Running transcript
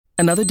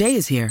Another day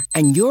is here,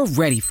 and you're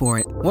ready for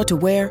it. What to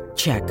wear?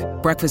 Check.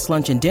 Breakfast,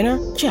 lunch, and dinner?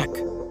 Check.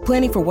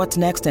 Planning for what's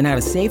next and how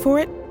to save for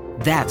it?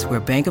 That's where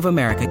Bank of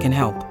America can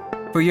help.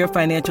 For your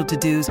financial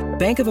to-dos,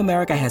 Bank of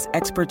America has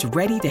experts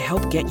ready to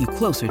help get you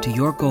closer to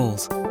your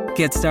goals.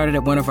 Get started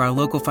at one of our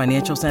local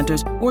financial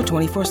centers or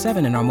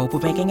 24/7 in our mobile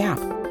banking app.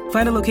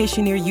 Find a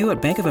location near you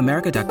at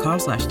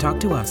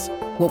bankofamerica.com/talktous.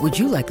 What would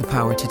you like the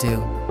power to do?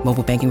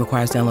 Mobile banking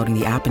requires downloading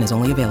the app and is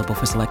only available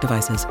for select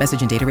devices.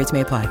 Message and data rates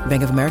may apply.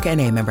 Bank of America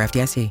N.A., member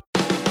FDIC.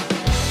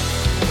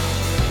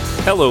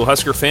 Hello,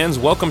 Husker fans.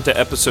 Welcome to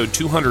episode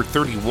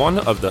 231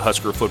 of the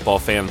Husker Football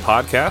Fan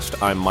Podcast.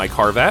 I'm Mike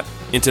Harvat.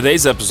 In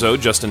today's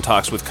episode, Justin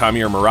talks with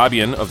Kamir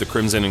Mehrabian of the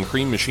Crimson and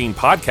Cream Machine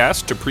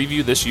podcast to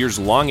preview this year's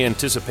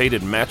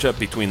long-anticipated matchup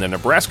between the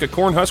Nebraska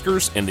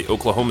Cornhuskers and the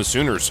Oklahoma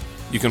Sooners.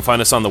 You can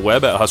find us on the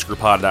web at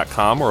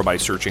huskerpod.com or by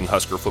searching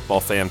Husker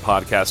Football Fan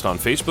Podcast on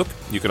Facebook.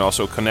 You can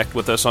also connect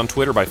with us on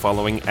Twitter by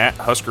following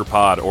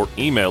 @HuskerPod or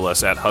email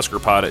us at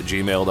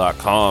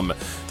huskerpod@gmail.com.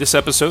 This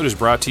episode is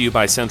brought to you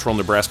by Central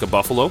Nebraska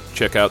Buffalo.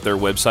 Check out their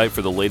website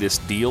for the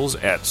latest deals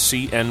at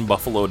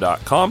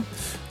cnbuffalo.com.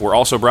 We're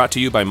also brought to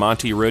you by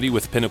Monty Rohde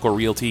with Pinnacle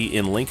Realty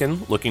in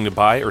Lincoln. Looking to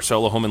buy or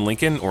sell a home in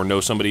Lincoln or know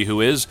somebody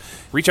who is?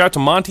 Reach out to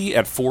Monty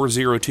at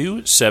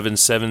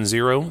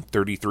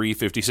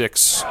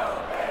 402-770-3356.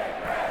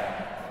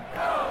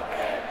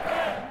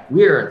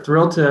 We are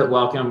thrilled to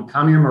welcome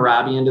Kamir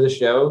Mehrabian to the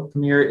show.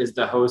 Kamir is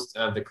the host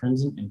of the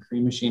Crimson and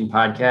Cream Machine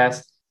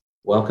podcast.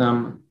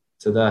 Welcome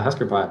to the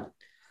Husker Pod.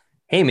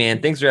 Hey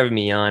man, thanks for having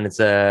me on. It's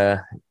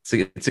a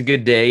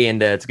good day,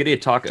 and it's a good day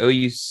to talk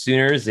OU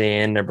Sooners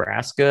and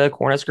Nebraska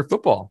Cornhusker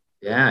football.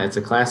 Yeah, it's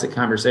a classic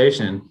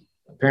conversation.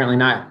 Apparently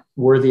not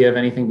worthy of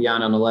anything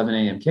beyond an 11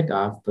 a.m.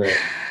 kickoff, but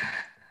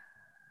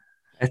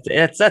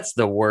that's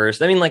the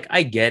worst. I mean, like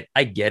I get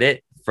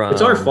it.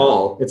 It's our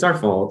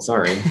fault.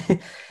 Sorry.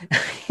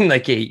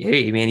 Like,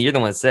 hey, man, you're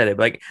the one that said it.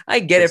 But like, I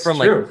get it from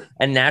true. Like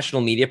a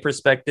national media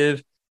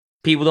perspective.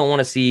 People don't want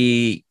to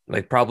see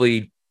like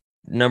probably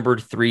number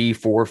 3,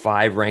 4,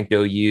 5 ranked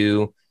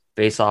OU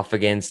face off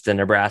against a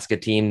Nebraska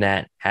team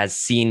that has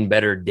seen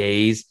better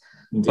days.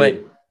 Indeed.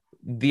 But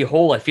the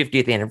whole like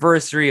 50th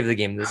anniversary of the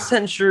game of the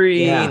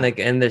century, yeah.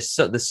 and there's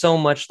so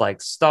much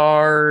like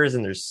stars,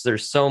 and there's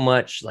so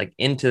much like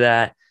into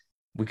that.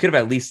 We could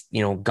have at least,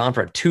 gone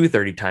for a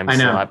 2:30 time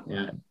slot.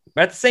 Yeah.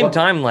 But at the same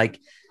time, like,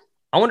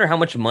 I wonder how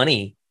much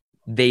money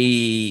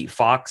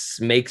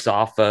Fox makes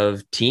off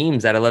of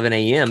teams at 11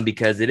 a.m.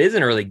 because it is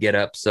an early get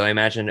up. So I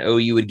imagine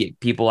OU would get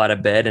people out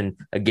of bed, and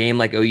a game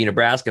like OU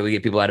Nebraska would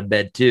get people out of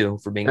bed too,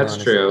 for being honest.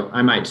 That's true.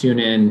 I might tune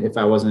in if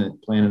I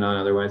wasn't planning on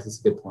otherwise.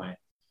 That's a good point.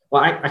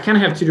 Well, I kind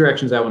of have two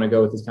directions I want to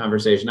go with this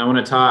conversation. I want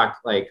to talk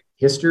like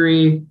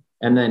history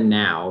and then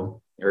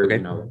now, or,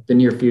 okay. The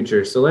near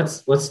future. So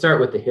let's start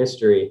with the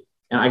history.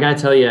 And I got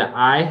to tell you,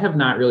 I have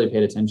not really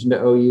paid attention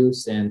to OU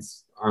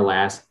since our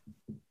last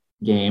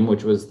game,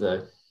 which was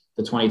the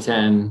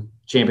 2010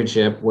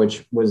 championship,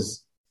 which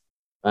was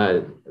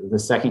the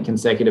second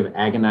consecutive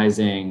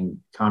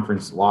agonizing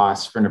conference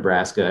loss for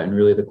Nebraska, and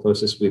really the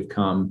closest we've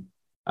come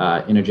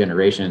in a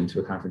generation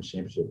to a conference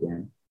championship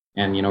game.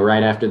 And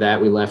right after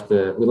that, we left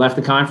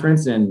the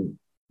conference, and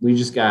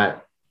we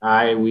got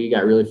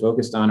really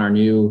focused on our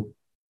new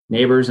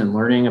neighbors and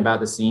learning about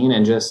the scene,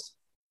 and just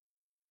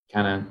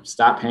kind of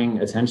stop paying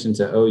attention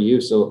to OU.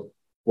 So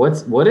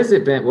what has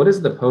it been? What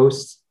is the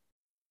post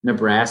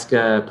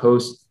Nebraska,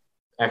 post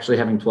actually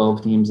having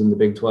 12 teams in the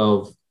Big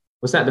 12?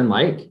 What's that been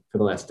like for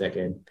the last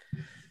decade?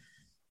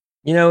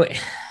 I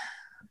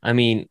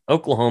mean,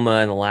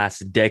 Oklahoma in the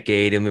last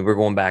decade, we're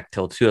going back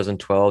till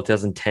 2012,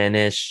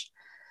 2010-ish.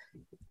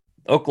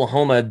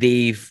 Oklahoma,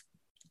 they've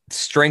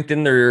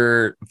strengthened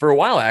for a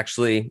while,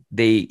 actually.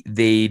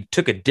 They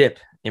took a dip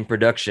in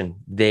production.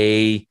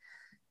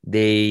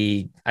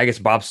 I guess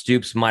Bob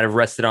Stoops might have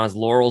rested on his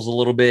laurels a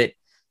little bit,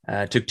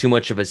 took too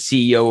much of a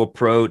CEO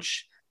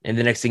approach. And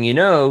the next thing you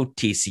know,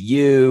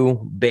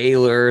 TCU,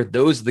 Baylor,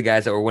 those are the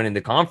guys that were winning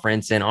the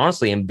conference and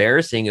honestly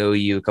embarrassing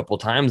OU a couple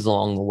of times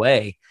along the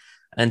way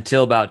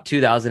until about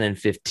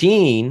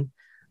 2015.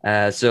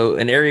 So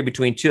an area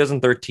between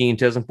 2013,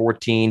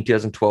 2014,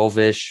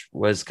 2012-ish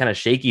was kind of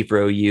shaky for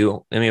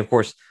OU. I mean, of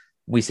course,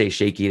 we say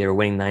shaky. They were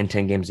winning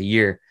 9-10 games a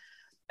year.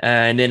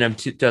 And then in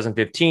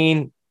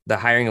 2015, the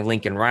hiring of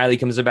Lincoln Riley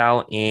comes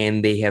about,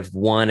 and they have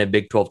won a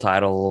Big 12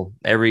 title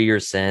every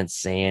year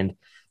since, and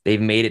they've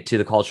made it to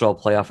the College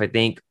Football Playoff, I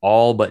think,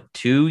 all but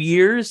 2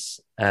 years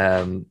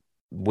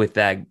with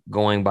that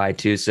going by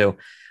too. So,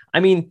 I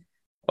mean,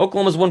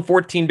 Oklahoma's won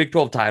 14 Big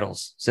 12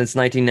 titles since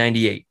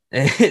 1998.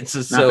 It's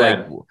just so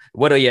bad.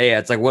 Like,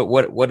 it's like,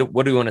 what do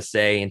we want to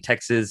say? And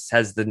Texas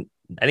has the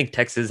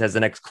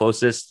next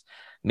closest,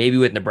 maybe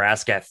with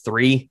Nebraska at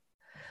 3.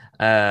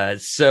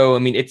 So, I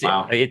mean,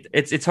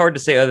 it's hard to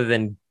say other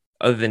than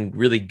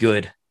really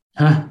good.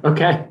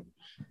 Okay.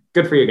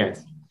 Good for you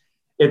guys.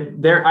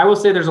 I will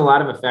say there's a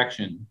lot of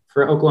affection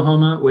for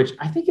Oklahoma, which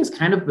I think is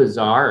kind of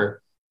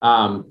bizarre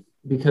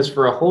because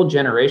for a whole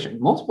generation,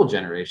 multiple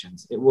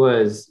generations, it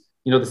was,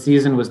 the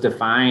season was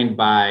defined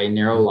by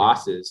narrow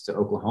losses to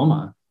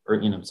Oklahoma,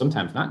 or,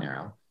 sometimes not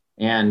narrow.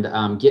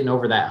 and getting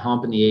over that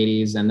hump in the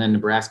 80s. And then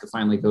Nebraska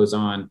finally goes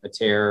on a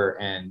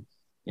tear, and,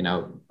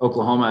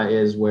 Oklahoma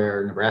is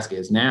where Nebraska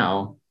is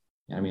now.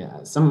 I mean,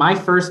 my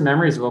first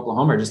memories of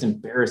Oklahoma are just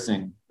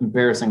embarrassing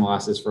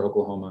losses for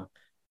Oklahoma.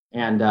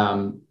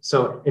 And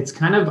so it's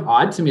kind of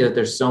odd to me that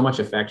there's so much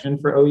affection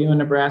for OU and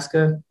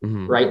Nebraska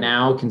right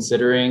now,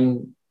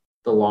 considering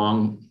the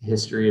long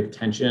history of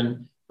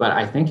tension. But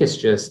I think it's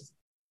just,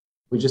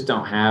 we just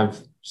don't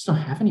have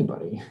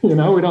anybody, we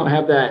don't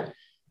have that,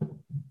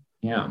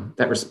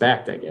 that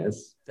respect, I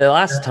guess. The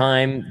last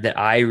time that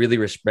I really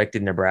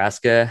respected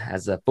Nebraska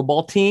as a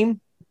football team,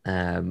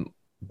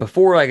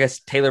 before, I guess,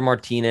 Taylor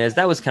Martinez,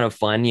 that was kind of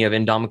fun. You have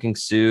Ndamukong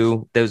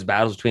Suh. Those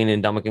battles between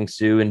Ndamukong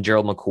Suh and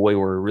Gerald McCoy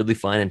were really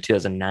fun in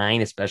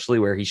 2009, especially,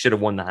 where he should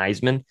have won the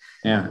Heisman.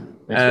 Yeah.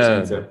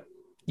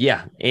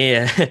 Yeah.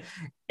 And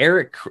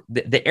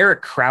the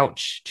Eric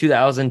Crouch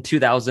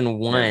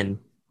 2000-2001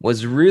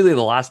 was really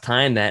the last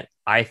time that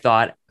I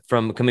thought,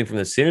 coming from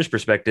the Sooners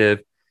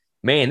perspective,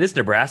 man, this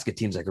Nebraska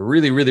team's like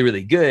really, really,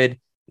 really good.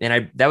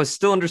 And that was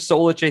still under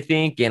Solich, I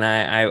think. And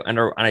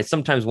I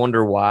sometimes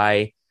wonder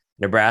why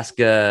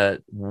Nebraska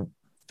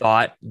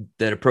thought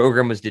that a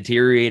program was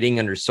deteriorating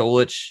under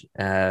Solich.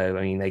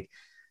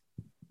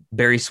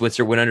 Barry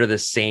Switzer went under the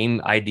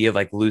same idea of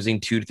like losing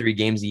 2 to 3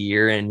 games a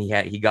year, and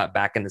he got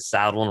back in the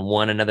saddle and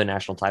won another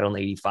national title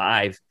in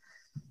 '85.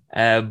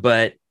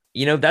 But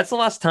that's the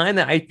last time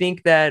that I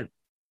think that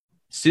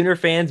Sooner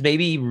fans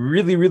maybe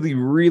really, really,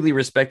 really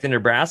respected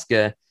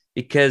Nebraska,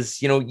 because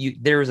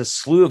there was a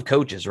slew of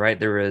coaches, right?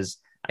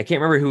 I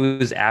can't remember who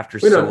was after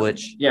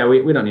Solich. Yeah,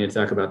 we don't need to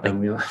talk about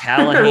them.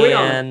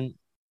 Callahan.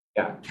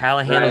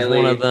 Callahan Riley,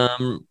 was one of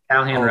them.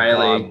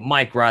 Riley.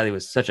 Mike Riley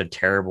was such a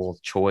terrible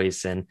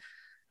choice. And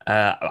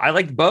I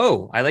liked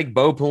Bo. I like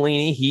Bo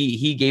Pelini.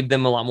 He gave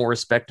them a lot more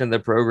respect in the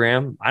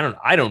program.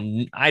 I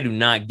do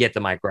not get the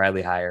Mike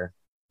Riley hire.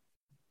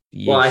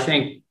 Yeesh. Well, I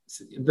think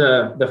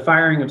the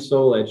firing of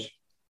Solich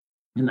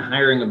and the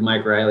hiring of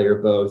Mike Riley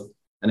are both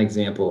an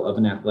example of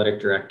an athletic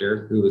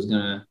director who was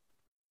going to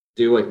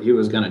do what he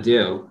was going to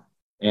do.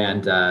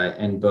 And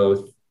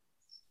both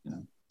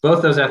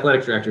those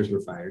athletic directors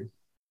were fired.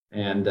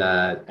 And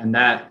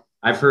that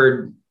I've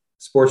heard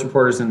sports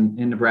reporters in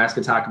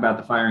Nebraska talk about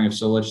the firing of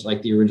Solich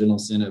like the original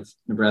sin of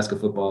Nebraska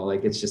football.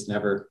 Like we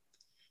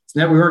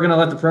were going to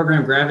let the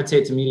program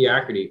gravitate to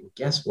mediocrity.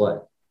 Guess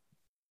what?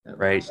 That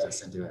right.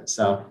 Us into it.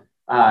 So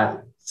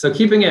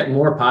keeping it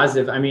more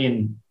positive. I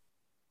mean,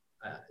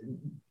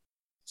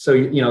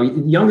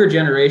 younger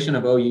generation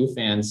of OU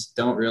fans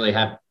don't really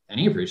have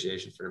any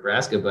appreciation for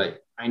Nebraska,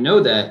 but I know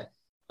that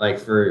like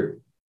for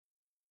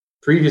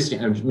previous,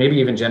 maybe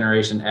even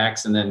Generation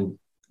X and then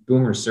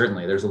Boomers,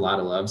 certainly there's a lot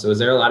of love. So is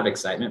there a lot of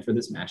excitement for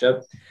this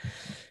matchup?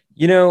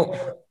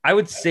 I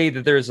would say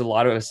that there's a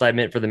lot of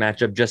excitement for the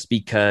matchup just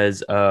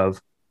because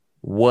of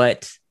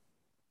what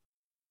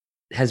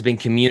has been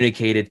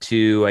communicated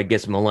to, I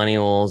guess,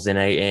 millennials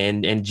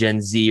and Gen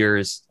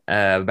Zers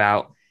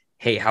about,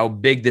 hey, how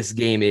big this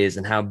game is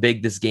and how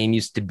big this game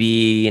used to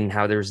be, and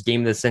how there's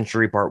Game of the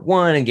Century Part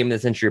 1 and Game of the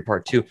Century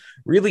Part 2,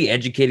 really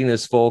educating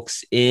those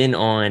folks in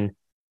on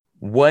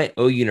what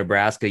OU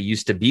Nebraska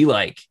used to be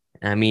like.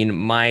 I mean,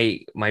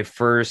 my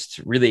first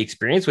really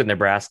experience with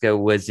Nebraska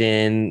was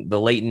in the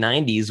late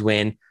 90s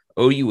when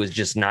OU was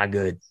just not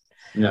good.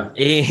 Yeah.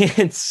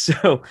 And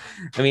so,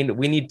 I mean,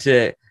 we need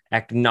to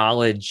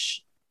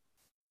acknowledge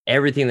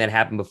everything that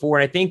happened before.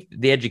 And I think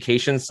the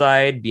education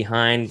side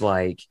behind,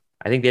 I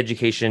think the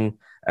education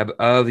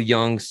of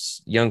young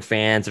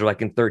fans that are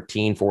like in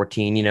 13,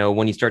 14,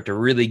 when you start to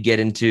really get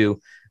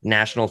into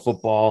national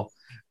football,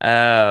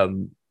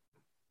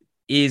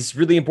 is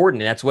really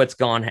important. And that's what's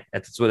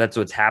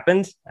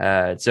happened.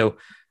 So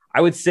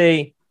I would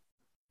say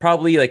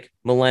probably like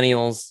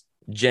millennials,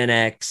 Gen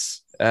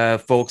X,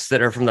 folks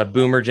that are from the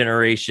boomer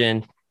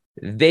generation,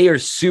 they are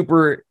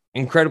super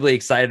incredibly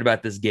excited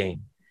about this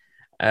game.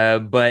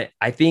 But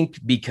I think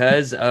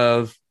because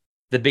of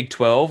the Big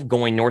 12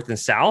 going north and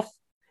south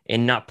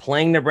and not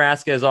playing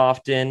Nebraska as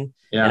often,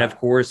 and of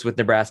course with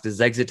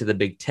Nebraska's exit to the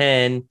Big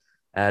 10,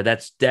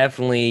 that's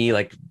definitely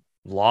like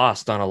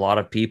lost on a lot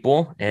of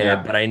people.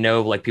 But I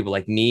know like people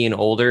like me and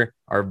older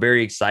are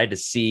very excited to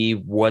see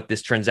what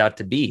this turns out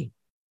to be.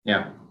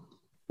 Yeah.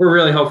 We're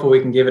really hopeful we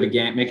can give it a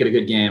game, make it a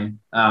good game.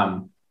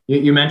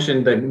 You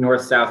mentioned the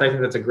north-south. I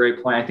think that's a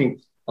great point. I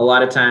think a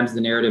lot of times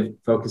the narrative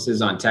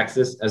focuses on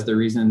Texas as the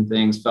reason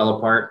things fell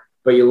apart,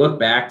 but you look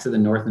back to the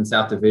North and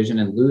South division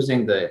and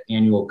losing the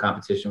annual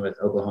competition with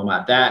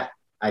Oklahoma, that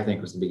I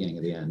think was the beginning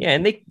of the end. Yeah,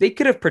 and they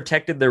could have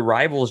protected their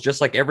rivals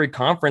just like every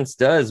conference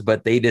does,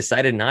 but they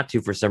decided not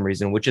to for some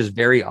reason, which is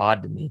very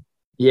odd to me.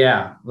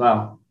 Yeah,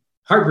 well,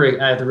 heartbreak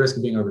at the risk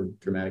of being over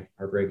dramatic,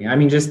 heartbreaking. I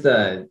mean,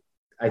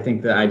 I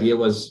think the idea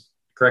was,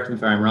 correct me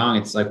if I'm wrong,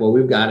 it's like, well,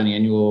 we've got an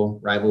annual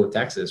rival with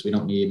Texas. We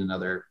don't need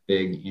another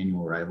big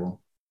annual rival.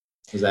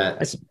 Is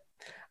that?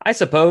 I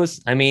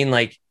suppose. I mean,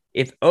 like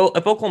if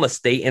Oklahoma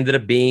State ended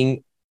up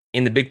being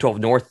in the Big 12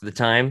 North at the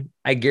time,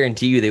 I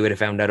guarantee you they would have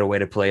found out a way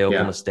to play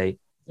Oklahoma State.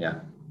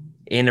 Yeah.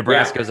 And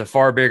Nebraska is a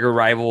far bigger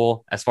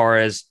rival as far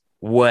as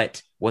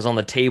what was on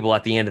the table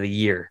at the end of the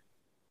year?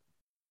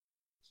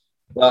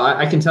 Well,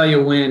 I can tell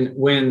you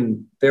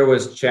when there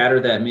was chatter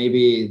that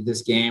maybe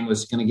this game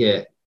was going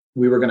to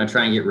we were going to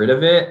try and get rid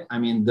of it. I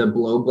mean, the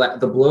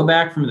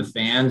blowback from the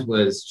fans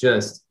was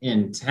just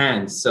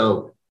intense.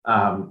 So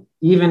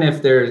even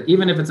if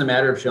it's a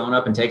matter of showing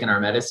up and taking our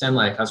medicine,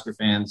 like Husker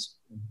fans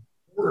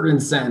were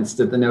incensed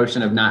at the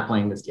notion of not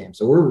playing this game.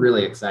 So we're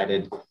really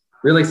excited.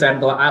 Really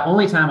excited. The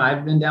only time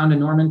I've been down to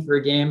Norman for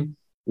a game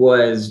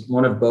was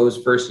one of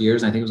Bo's first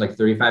years. I think it was like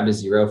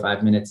 35-0,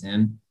 5 minutes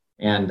in.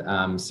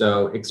 And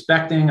so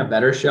expecting a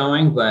better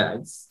showing, but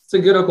it's a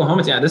good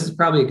Oklahoma team. This is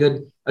probably a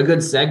good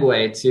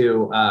segue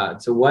to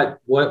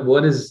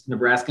what is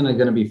Nebraska going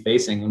to be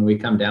facing when we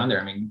come down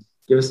there. I mean,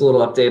 give us a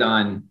little update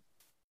on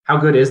how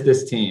good is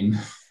this team?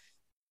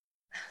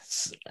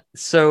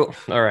 So,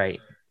 all right.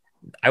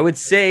 I would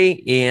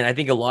say, and I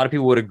think a lot of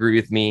people would agree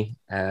with me,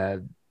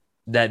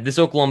 that this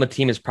Oklahoma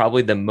team is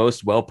probably the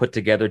most well put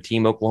together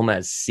team Oklahoma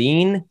has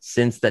seen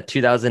since that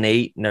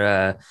 2008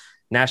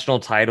 national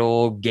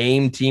title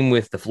game team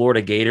with the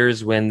Florida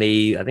Gators when I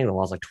think they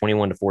lost like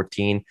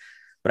 21-14.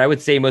 But I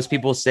would say most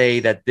people say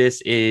that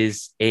this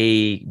is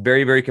a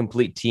very, very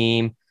complete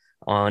team.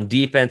 On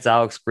defense,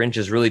 Alex Grinch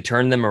has really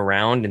turned them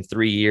around in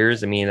 3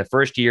 years. I mean, the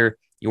first year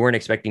you weren't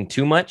expecting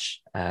too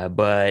much,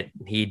 but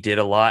he did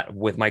a lot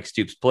with Mike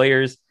Stoops'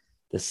 players.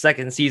 The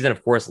second season,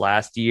 of course,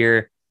 last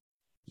year,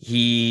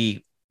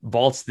 he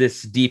vaults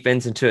this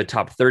defense into a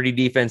top 30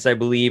 defense, I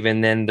believe,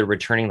 and then they're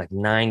returning like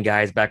 9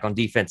 guys back on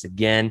defense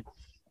again.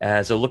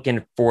 So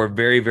looking for a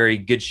very, very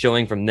good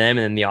showing from them.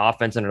 And then the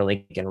offense under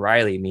Lincoln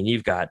Riley. I mean,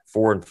 you've got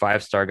 4- and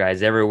 5-star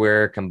guys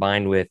everywhere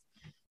combined with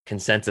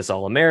consensus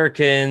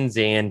All-Americans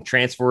and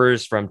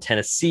transfers from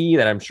Tennessee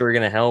that I'm sure are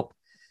going to help.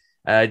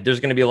 There's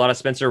going to be a lot of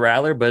Spencer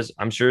Rattler, but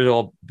I'm sure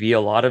there'll be a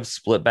lot of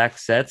split back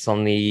sets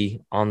on the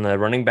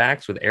running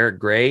backs with Eric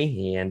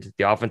Gray, and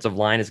the offensive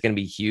line is going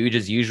to be huge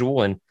as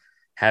usual, and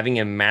having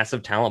a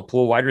massive talent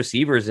pool wide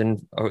receivers,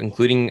 and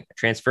including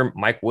transfer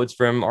Mike Woods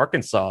from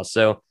Arkansas.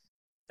 So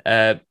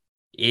they're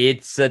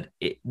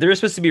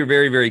supposed to be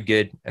very, very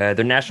good.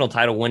 Their national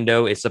title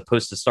window is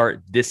supposed to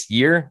start this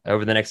year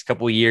over the next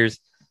couple of years.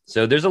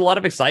 So there's a lot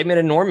of excitement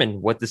in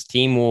Norman, what this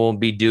team will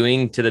be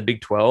doing to the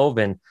Big 12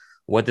 and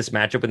what this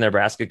matchup with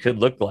Nebraska could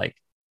look like.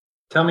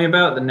 Tell me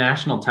about the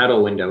national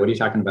title window. What are you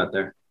talking about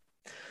there?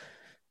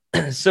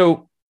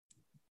 So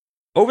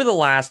over the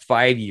last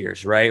 5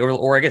 years, right?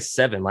 Or I guess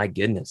 7, my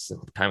goodness,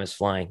 time is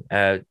flying.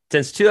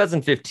 Since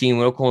 2015,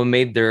 when Oklahoma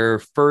made their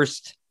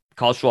first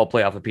college football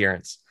playoff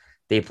appearance,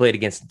 they played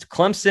against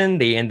Clemson.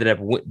 They ended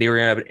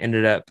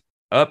up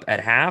up at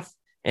half.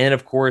 And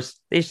of course,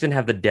 they just didn't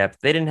have the depth.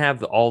 They didn't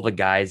have all the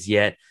guys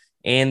yet.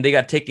 And they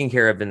got taken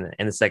care of in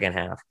the second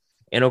half.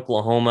 In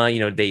Oklahoma,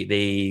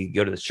 they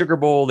go to the Sugar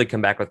Bowl. They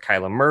come back with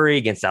Kyler Murray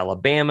against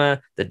Alabama.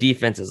 The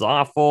defense is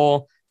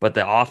awful, but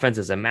the offense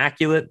is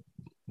immaculate.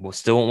 We'll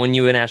still win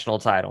you a national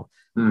title.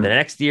 The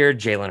next year,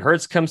 Jalen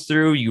Hurts comes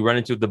through. You run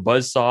into the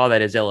buzzsaw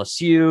that is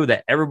LSU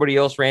that everybody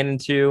else ran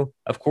into.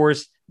 Of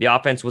course, the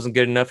offense wasn't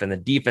good enough, and the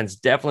defense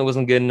definitely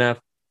wasn't good enough.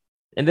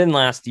 And then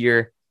last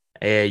year,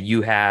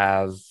 you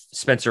have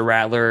Spencer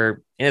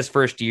Rattler in his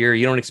first year.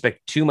 You don't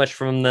expect too much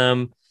from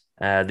them.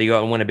 They go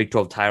out and win a Big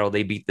 12 title.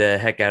 They beat the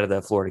heck out of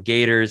the Florida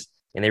Gators,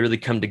 and they really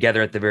come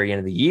together at the very end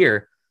of the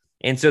year.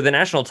 And so the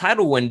national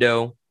title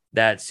window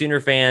that Sooner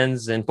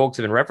fans and folks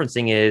have been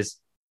referencing is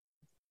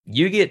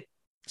you get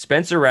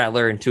Spencer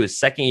Rattler into his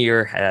second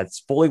year, has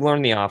fully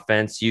learned the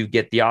offense. You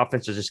get the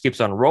offense that just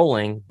keeps on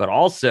rolling, but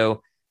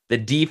also the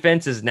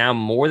defense is now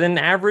more than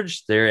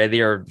average.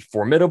 They are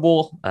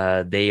formidable.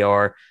 They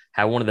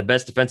have one of the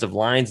best defensive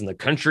lines in the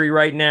country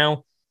right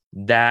now.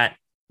 That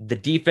the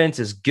defense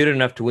is good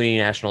enough to win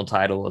a national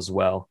title as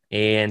well.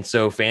 And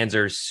so fans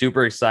are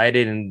super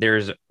excited. And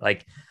there's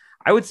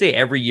I would say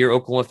every year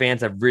Oklahoma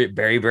fans have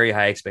very, very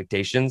high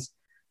expectations.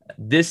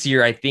 This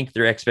year, I think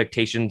their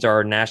expectations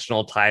are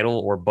national title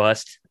or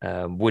bust,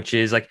 which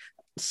is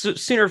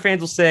Sooner fans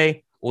will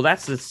say, well,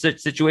 that's the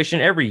situation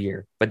every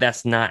year, but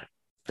that's not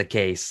the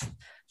case.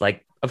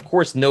 Of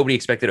course, nobody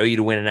expected OU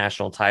to win a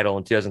national title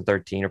in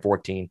 2013 or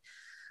 14.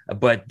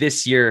 But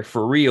this year,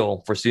 for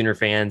real, for Sooner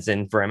fans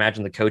and for, I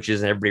imagine, the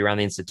coaches and everybody around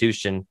the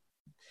institution,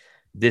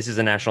 this is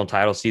a national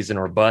title season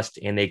or bust,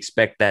 and they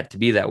expect that to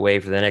be that way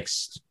for the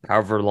next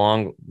however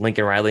long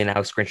Lincoln Riley and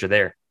Alex Grinch are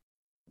there.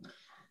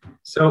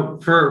 So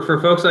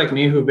for folks like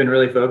me who've been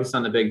really focused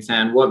on the Big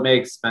Ten, what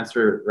makes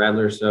Spencer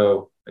Rattler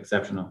so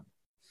exceptional?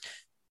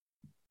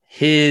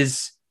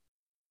 His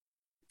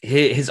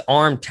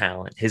arm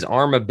talent, his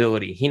arm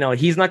ability.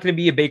 He's not going to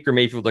be a Baker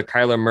Mayfield or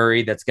Kyler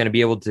Murray that's going to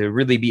be able to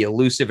really be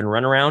elusive and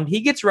run around.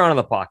 He gets around in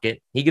the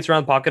pocket.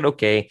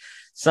 Okay.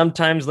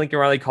 Sometimes Lincoln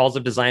Riley calls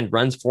up designed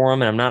runs for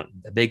him, and I'm not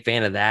a big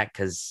fan of that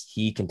because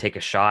he can take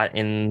a shot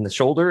in the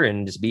shoulder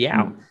and just be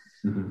out.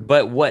 Mm-hmm.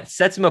 But what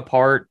sets him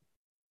apart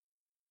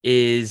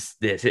is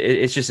this.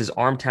 It's just his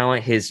arm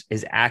talent, his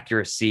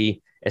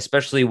accuracy,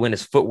 especially when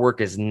his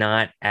footwork is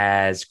not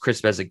as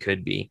crisp as it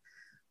could be.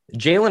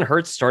 Jalen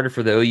Hurts started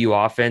for the OU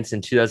offense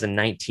in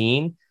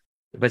 2019,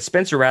 but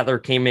Spencer Rattler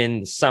came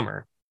in the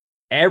summer.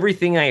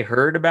 everything I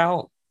heard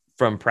about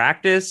from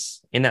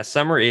practice in that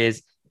summer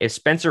is if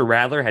Spencer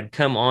Rattler had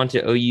come onto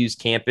OU's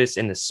campus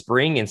in the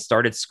spring and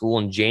started school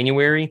in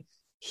January,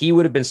 he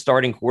would have been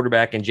starting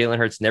quarterback and Jalen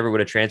Hurts never would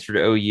have transferred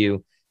to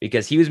OU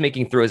because he was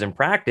making throws in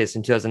practice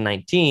in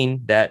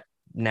 2019 that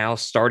now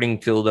starting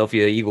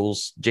Philadelphia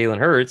Eagles Jalen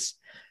Hurts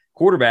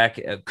quarterback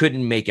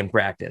couldn't make in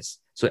practice.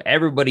 So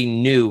everybody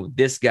knew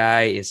this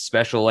guy is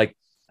special. Like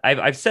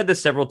I've said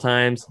this several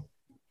times.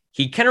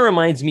 He kind of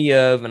reminds me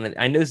of, and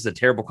I know this is a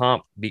terrible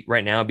comp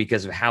right now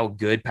because of how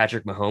good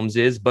Patrick Mahomes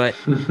is, but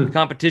the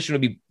competition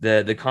would be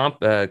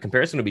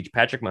comparison would be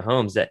Patrick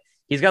Mahomes, that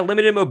he's got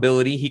limited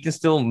mobility. He can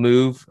still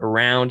move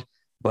around,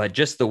 but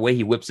just the way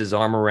he whips his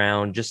arm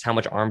around, just how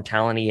much arm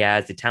talent he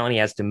has, the talent he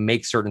has to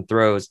make certain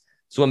throws.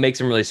 So what makes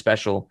him really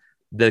special.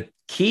 The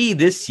key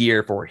this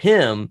year for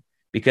him,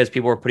 because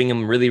people are putting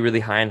him really, really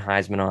high in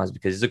Heisman odds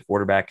because he's a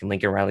quarterback in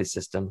Lincoln Riley's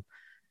system,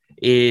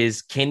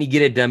 is can he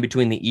get it done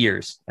between the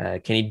ears?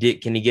 Can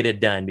he get it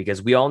done?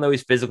 Because we all know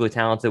he's physically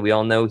talented. We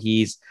all know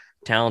he's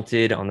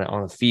talented on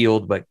the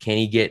field, but can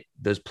he get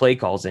those play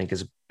calls in?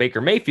 Because Baker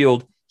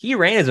Mayfield, he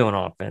ran his own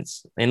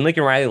offense, and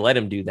Lincoln Riley let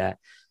him do that.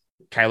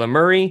 Kyler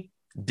Murray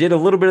did a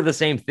little bit of the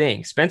same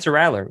thing. Spencer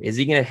Rattler, is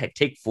he going to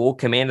take full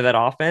command of that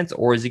offense,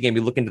 or is he going to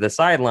be looking to the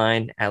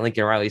sideline at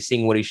Lincoln Riley,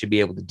 seeing what he should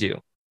be able to do?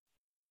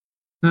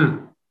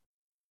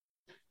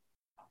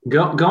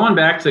 Going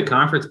back to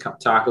conference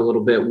talk a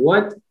little bit,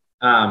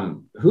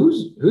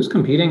 who's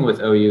competing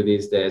with OU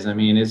these days? I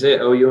mean, is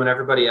it OU and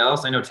everybody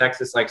else? I know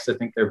Texas likes to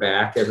think they're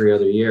back every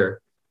other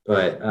year,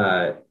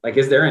 but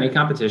is there any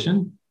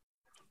competition?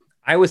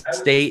 Iowa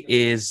State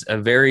is a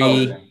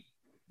very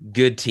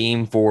good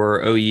team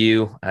for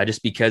OU,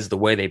 just because of the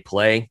way they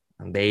play.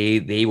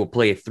 They will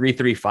play a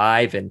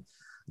 3-3-5 and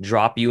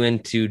drop you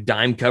into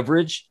dime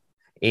coverage.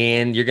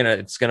 And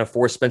it's gonna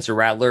force Spencer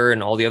Rattler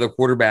and all the other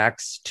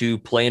quarterbacks to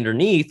play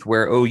underneath,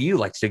 where OU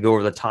likes to go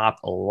over the top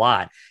a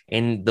lot,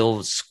 and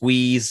they'll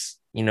squeeze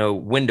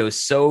windows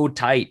so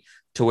tight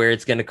to where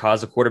it's going to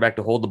cause a quarterback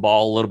to hold the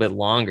ball a little bit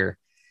longer.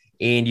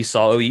 And you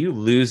saw OU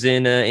lose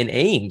in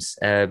Ames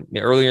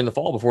earlier in the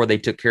fall before they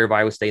took care of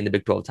Iowa State in the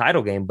Big 12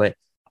 title game. But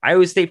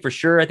Iowa State for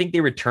sure, I think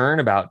they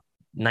return about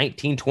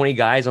 19, 20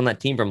 guys on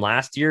that team from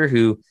last year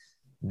who.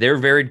 They're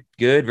very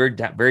good, very,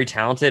 very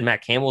talented.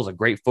 Matt Campbell is a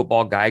great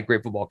football guy,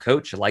 great football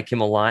coach. I like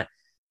him a lot.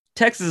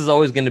 Texas is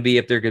always going to be,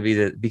 if they're going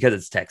to be because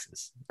it's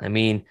Texas. I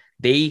mean,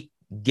 they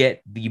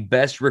get the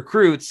best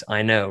recruits.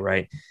 I know,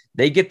 right?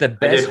 They get the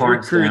best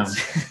recruits.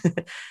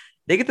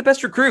 They get the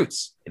best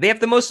recruits. They have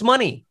the most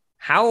money.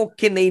 How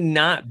can they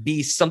not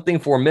be something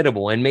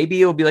formidable? And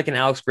maybe it'll be like an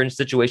Alex Grinch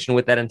situation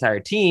with that entire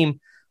team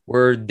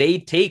where they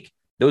take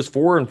those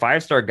 4 and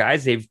 5-star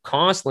guys they've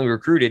constantly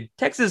recruited.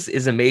 Texas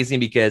is amazing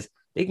because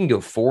they can go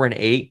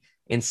 4-8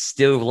 and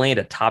still land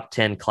a top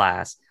 10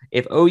 class.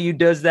 If OU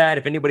does that,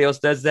 if anybody else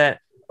does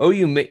that,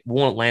 OU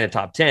won't land a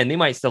top 10. They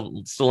might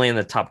still land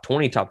the top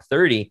 20, top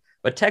 30.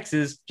 But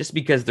Texas, just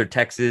because they're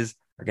Texas,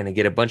 are going to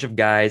get a bunch of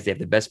guys. They have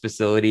the best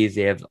facilities.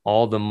 They have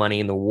all the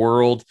money in the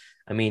world.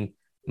 I mean,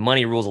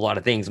 money rules a lot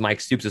of things. Mike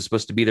Stoops is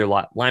supposed to be their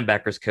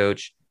linebackers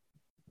coach.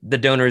 The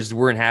donors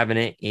weren't having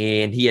it,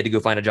 and he had to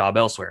go find a job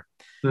elsewhere.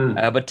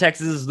 But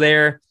Texas is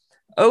there.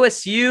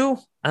 OSU,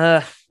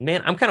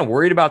 man, I'm kind of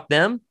worried about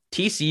them.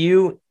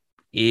 TCU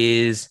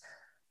is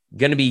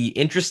going to be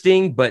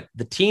interesting, but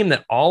the team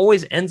that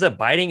always ends up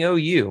biting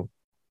OU,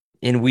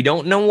 and we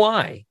don't know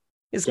why,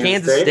 is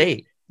Kansas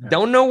State. Yeah.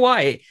 Don't know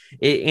why.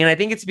 And I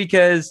think it's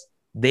because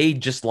they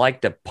just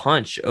like to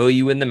punch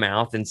OU in the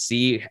mouth and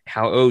see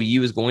how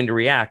OU is going to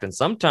react. And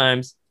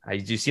sometimes,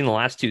 as you've seen the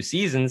last 2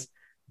 seasons,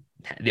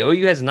 the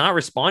OU has not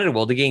responded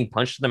well to getting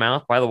punched in the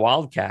mouth by the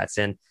Wildcats.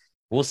 And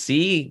we'll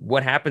see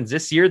what happens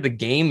this year. The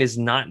game is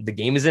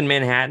in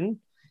Manhattan.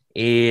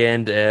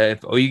 And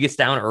if OU gets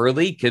down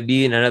early, could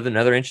be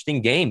another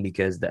interesting game,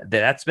 because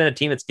that's been a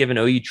team that's given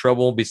OU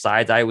trouble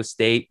besides Iowa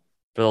State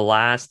for the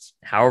last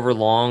however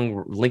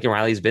long Lincoln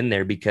Riley's been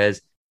there, because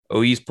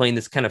OU's playing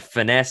this kind of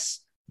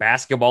finesse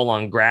basketball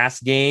on grass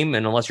game.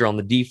 And unless you're on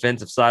the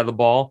defensive side of the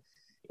ball,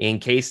 in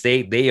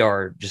K-State, they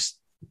are just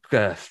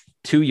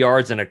 2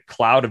 yards in a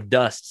cloud of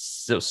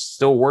dust. So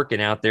still working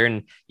out there,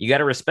 and you got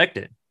to respect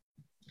it.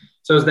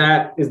 So is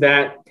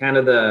that kind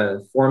of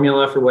the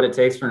formula for what it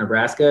takes for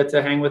Nebraska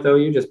to hang with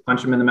OU? Just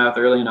punch them in the mouth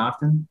early and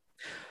often?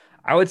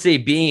 I would say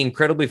being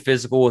incredibly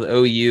physical with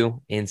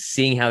OU and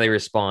seeing how they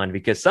respond,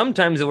 because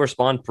sometimes they'll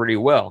respond pretty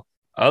well.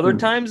 Other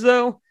times,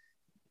 though,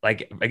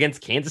 like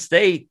against Kansas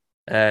State,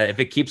 if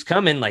it keeps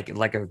coming like a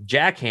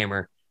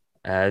jackhammer,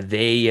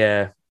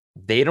 they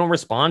don't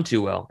respond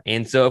too well.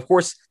 And so, of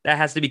course, that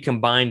has to be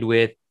combined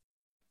with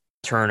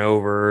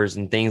turnovers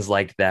and things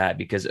like that,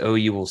 because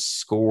OU will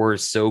score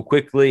so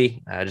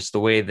quickly, just the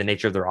way the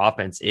nature of their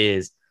offense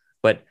is.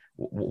 But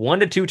 1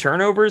 to 2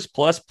 turnovers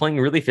plus playing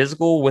really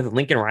physical with a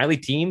Lincoln Riley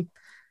team,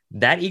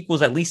 that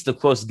equals at least a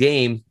close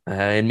game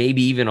and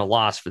maybe even a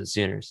loss for the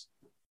Sooners.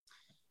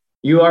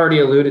 You already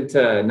alluded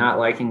to not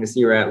liking to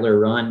see Rattler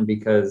run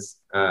because,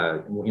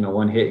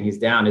 one hit and he's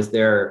down. Is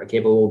there a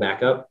capable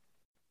backup?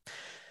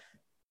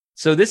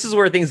 So this is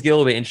where things get a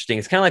little bit interesting.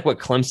 It's kind of like what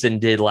Clemson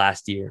did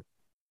last year.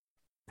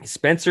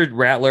 Spencer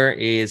Rattler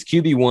is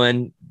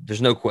QB1.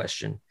 There's no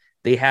question.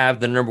 They have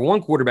the number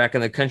one quarterback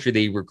in the country.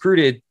 They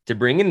recruited to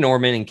bring in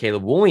Norman and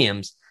Caleb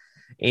Williams.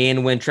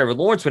 And when Trevor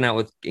Lawrence went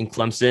out in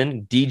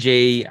Clemson,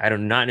 DJ, I do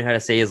not know how to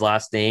say his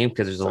last name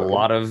because there's a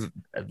lot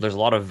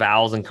of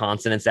vowels and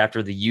consonants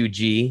after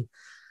the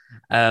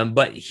UG.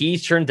 But he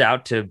turned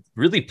out to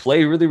really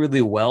play really,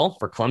 really well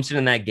for Clemson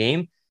in that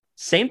game.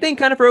 Same thing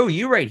kind of for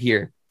OU right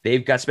here.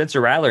 They've got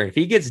Spencer Rattler. If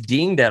he gets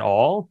dinged at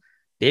all,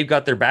 they've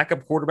got their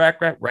backup quarterback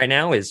right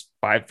now is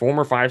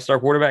former five-star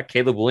quarterback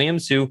Caleb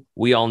Williams, who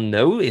we all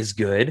know is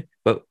good,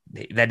 but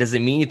that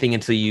doesn't mean anything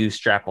until you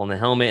strap on the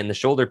helmet and the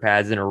shoulder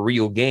pads in a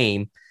real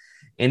game.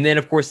 And then,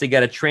 of course, they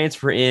got a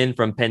transfer in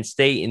from Penn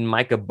State in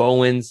Micah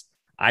Bowens.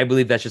 I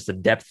believe that's just a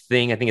depth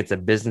thing. I think it's a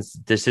business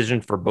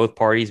decision for both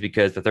parties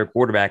because the third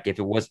quarterback, if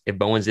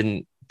Bowens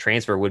didn't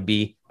transfer, would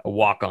be a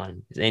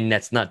walk-on. And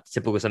that's not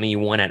typically something you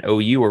want at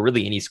OU or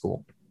really any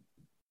school.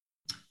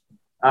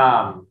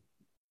 I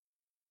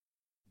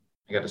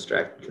got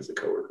distracted because a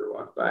coworker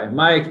walked by.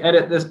 Mike,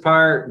 edit this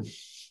part.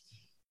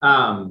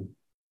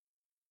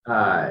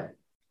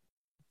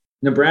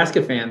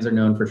 Nebraska fans are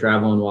known for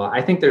traveling well.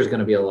 I think there's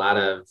going to be a lot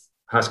of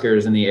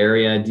Huskers in the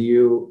area.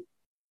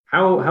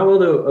 How will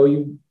the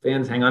OU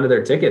fans hang on to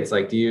their tickets?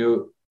 Like,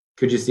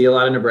 could you see a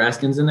lot of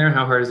Nebraskans in there?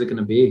 How hard is it going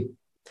to be?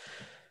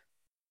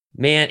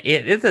 Man,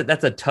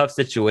 that's a tough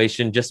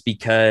situation just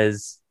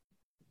because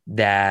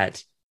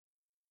that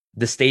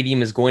the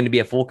stadium is going to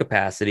be at full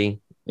capacity.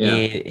 Yeah.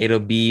 It'll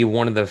be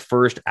one of the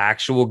first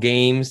actual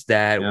games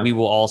that we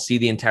will all see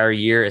the entire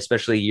year,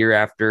 especially a year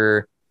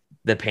after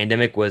the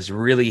pandemic was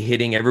really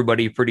hitting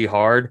everybody pretty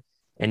hard.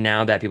 And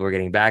now that people are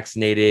getting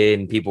vaccinated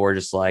and people are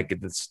just like,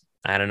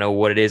 I don't know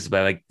what it is,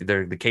 but like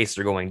the cases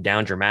are going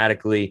down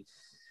dramatically.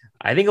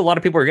 I think a lot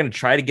of people are going to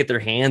try to get their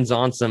hands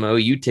on some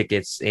OU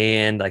tickets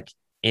and like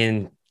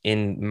in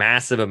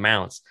massive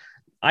amounts.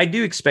 I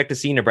do expect to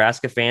see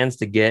Nebraska fans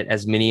to get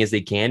as many as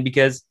they can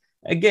because,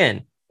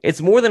 again,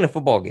 it's more than a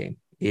football game.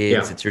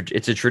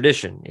 It's a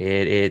tradition.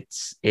 It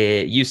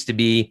used to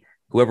be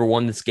whoever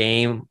won this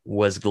game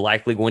was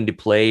likely going to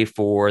play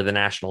for the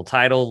national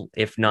title,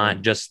 if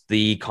not just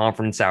the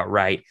conference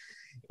outright.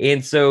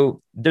 And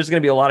so there's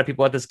going to be a lot of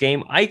people at this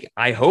game.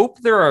 I hope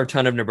there are a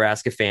ton of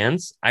Nebraska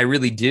fans. I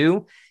really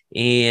do.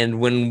 And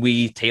when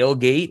we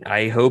tailgate,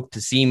 I hope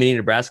to see many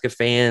Nebraska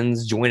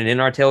fans joining in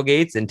our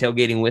tailgates and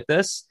tailgating with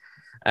us.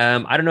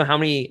 I don't know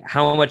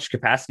how much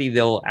capacity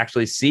they'll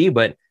actually see,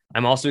 but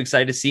I'm also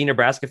excited to see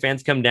Nebraska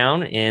fans come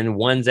down and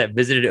ones that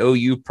visited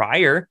OU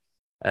prior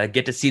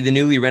get to see the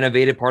newly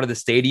renovated part of the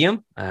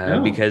stadium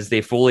because they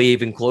fully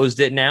even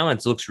closed it now. And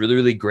it looks really,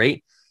 really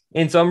great.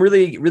 And so I'm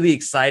really, really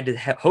excited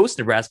to host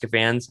Nebraska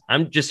fans.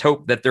 I'm just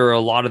hope that there are a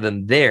lot of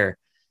them there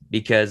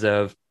because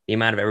of the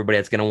amount of everybody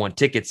that's going to want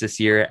tickets this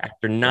year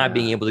after not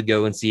being able to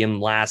go and see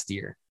them last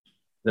year.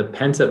 The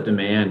pent-up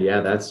demand.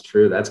 Yeah, that's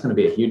true. That's going to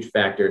be a huge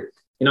factor.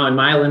 In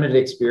my limited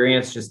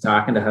experience, just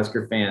talking to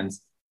Husker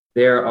fans,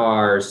 there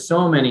are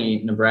so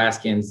many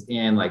Nebraskans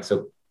in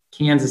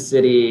Kansas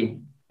City,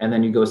 and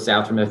then you go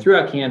south from there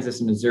throughout Kansas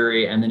and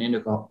Missouri, and then into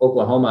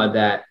Oklahoma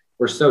that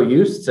we're so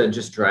used to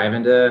just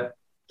driving to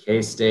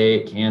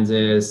K-State,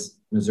 Kansas,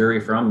 Missouri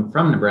from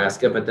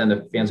Nebraska, but then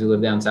the fans who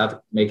live down south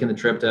making the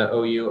trip to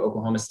OU,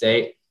 Oklahoma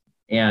State,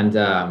 and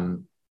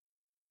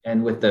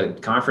with the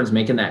conference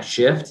making that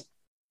shift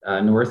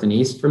north and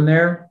east from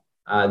there,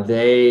 I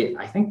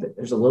think that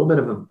there's a little bit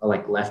of a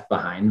left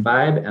behind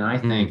vibe. And I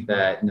think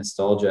that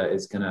nostalgia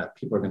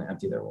people are going to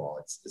empty their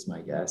wallets is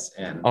my guess.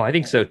 And I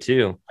think so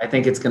too. I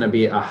think it's going to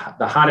be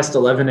the hottest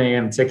 11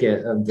 a.m.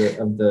 ticket of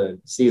the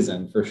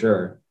season for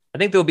sure. I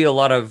think there'll be a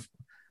lot of,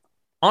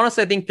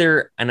 honestly, I think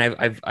and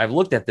I've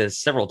looked at this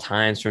several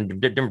times from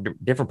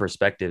different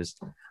perspectives.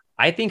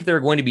 I think there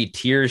are going to be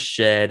tears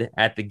shed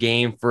at the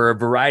game for a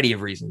variety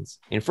of reasons.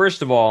 And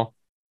first of all,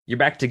 you're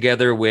back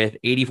together with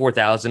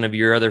 84,000 of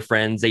your other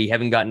friends that you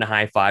haven't gotten a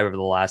high five over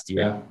the last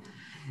year.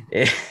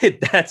 Yeah.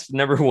 That's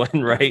number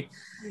one, right?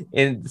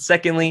 And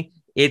secondly,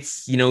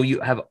 it's, you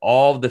have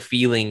all the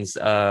feelings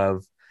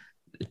of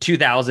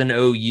 2000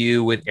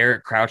 OU with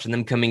Eric Crouch and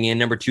them coming in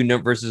number 2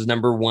 versus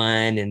number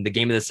 1 and the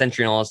game of the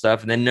century and all that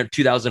stuff. And then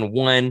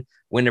 2001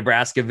 when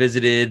Nebraska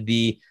visited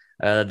the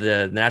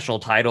national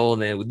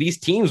title, and these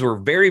teams were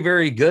very,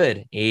 very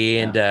good.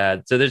 And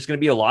so there's going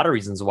to be a lot of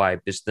reasons why,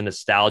 just the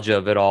nostalgia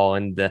of it all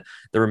and the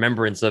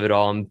remembrance of it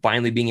all, and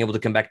finally being able to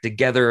come back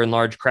together in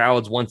large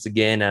crowds once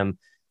again.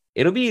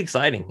 It'll be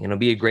exciting and it'll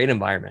be a great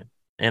environment.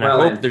 And I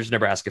hope there's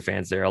Nebraska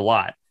fans there a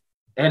lot.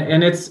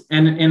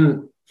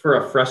 And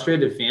for a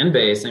frustrated fan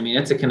base, I mean,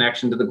 it's a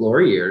connection to the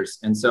glory years.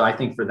 And so I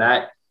think for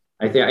that,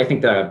 I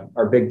think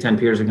our Big Ten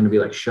peers are going to be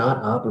like, shut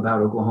up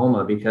about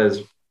Oklahoma,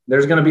 because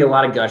there's going to be a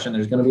lot of gushing.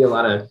 There's going to be a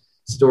lot of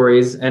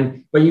stories.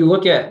 But you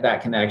look at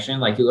that connection,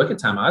 like you look at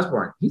Tom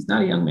Osborne, he's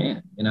not a young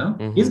man,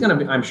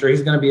 Mm-hmm. I'm sure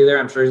he's going to be there.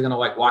 I'm sure he's going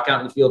to walk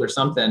out in the field or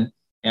something.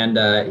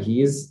 And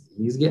he's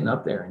getting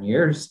up there in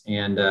years.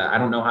 And I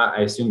don't know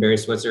I assume Barry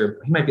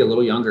Switzer, he might be a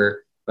little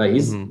younger, but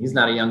he's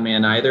not a young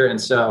man either. And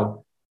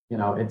so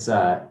it's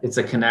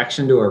a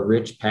connection to a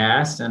rich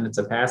past, and it's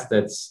a past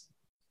that's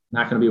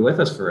not going to be with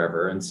us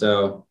forever. And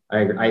so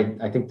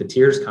I think the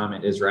tears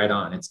comment is right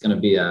on. It's going to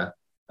be an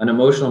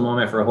emotional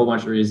moment for a whole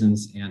bunch of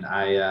reasons. And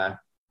I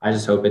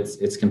just hope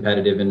it's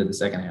competitive into the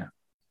second half.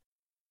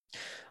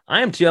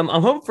 I am too. I'm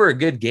hoping for a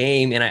good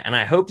game, and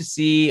I hope to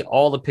see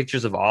all the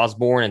pictures of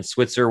Osborne and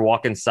Switzer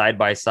walking side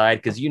by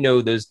side, because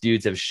those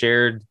dudes have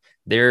shared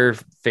their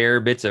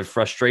fair bits of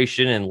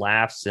frustration and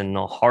laughs and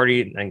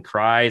hearty and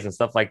cries and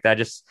stuff like that,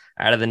 just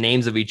out of the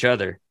names of each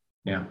other.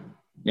 Yeah.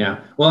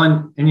 Well,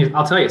 and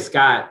I'll tell you,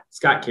 Scott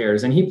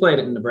cares, and he played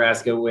it in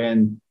Nebraska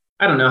when,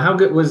 I don't know how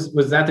good was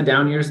that the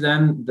down years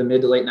then, the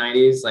mid to late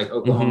 90s, like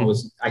Oklahoma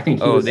was, I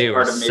think he was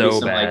part of maybe so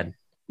some bad.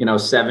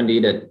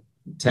 70 to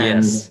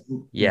 10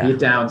 beat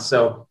down.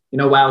 So,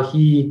 while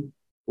he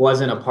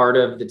wasn't a part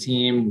of the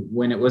team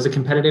when it was a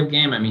competitive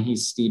game, I mean,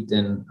 he's steeped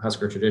in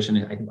Husker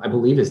tradition. I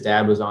believe his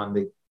dad was on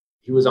the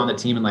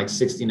team in like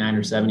 69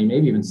 or 70,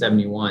 maybe even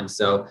 71.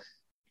 So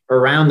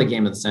around the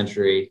game of the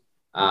century.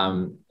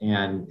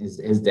 And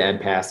his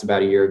dad passed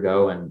about a year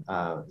ago, and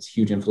it's a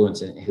huge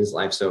influence in his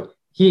life. So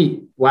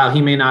while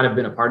he may not have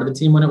been a part of the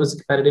team when it was a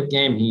competitive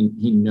game,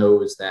 he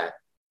knows that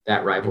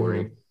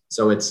rivalry. Mm-hmm.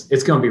 So it's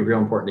going to be real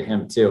important to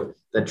him too.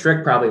 The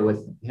trick probably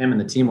with him and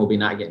the team will be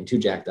not getting too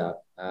jacked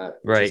up.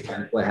 Right.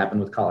 Kind of what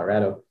happened with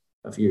Colorado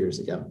a few years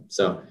ago.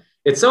 So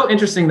it's so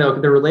interesting though.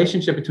 The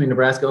relationship between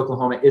Nebraska,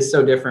 Oklahoma is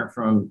so different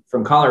from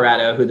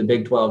Colorado, who the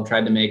Big 12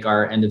 tried to make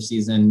our end of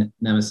season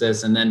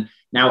nemesis. And then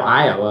now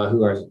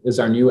Iowa, is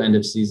our new end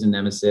of season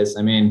nemesis.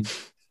 I mean,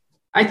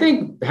 I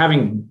think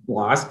having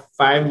lost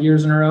 5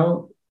 years in a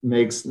row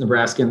makes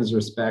Nebraskans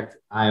respect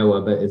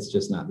Iowa, but it's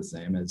just not the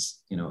same as,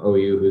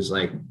 OU, who's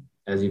like,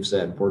 as you've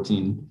said,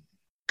 14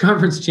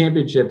 conference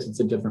championships. It's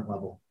a different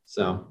level.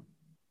 So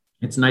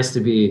it's nice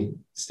to be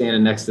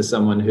standing next to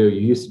someone who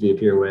you used to be a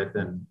peer with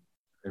and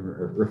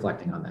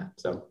reflecting on that.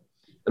 So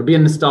it'll be a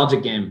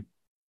nostalgic game.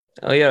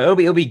 Oh yeah.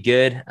 It'll be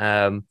good.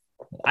 I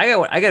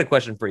got a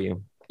question for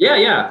you.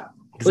 Yeah.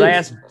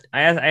 Because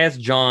I asked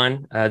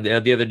John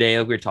the other day,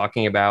 we were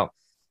talking about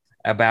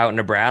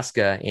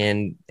Nebraska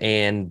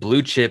and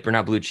blue chip, or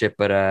not blue chip,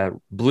 but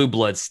blue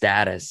blood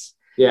status.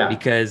 Yeah.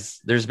 Because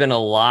there's been a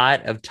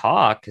lot of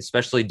talk,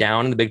 especially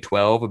down in the Big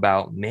 12,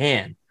 about,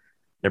 man,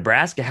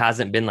 Nebraska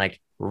hasn't been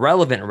like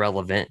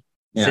relevant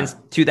since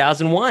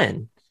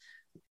 2001.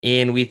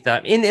 And we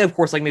thought, and of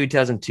course, like maybe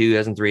 2002,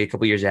 2003, a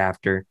couple years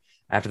after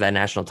that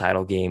national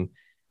title game.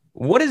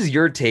 What is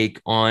your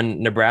take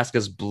on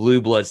Nebraska's blue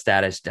blood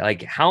status?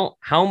 Like how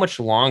much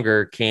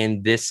longer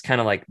can this kind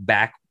of like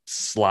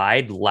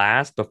backslide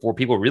last before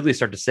people really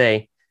start to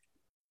say,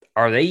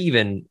 are they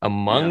even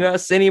among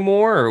us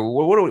anymore?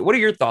 Or what are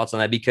your thoughts on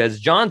that? Because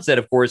John said,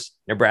 of course,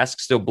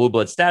 Nebraska's still blue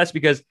blood status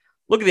because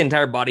look at the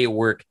entire body of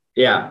work.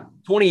 Yeah.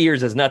 20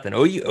 years is nothing.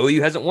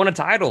 OU hasn't won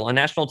a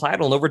national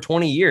title in over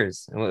 20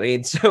 years.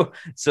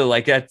 So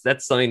like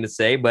that's something to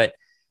say, but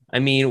I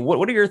mean,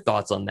 what are your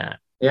thoughts on that?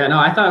 Yeah, no,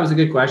 I thought it was a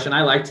good question.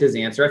 I liked his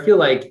answer. I feel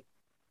like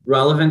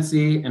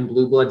relevancy and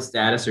blue blood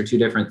status are two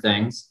different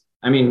things.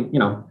 I mean,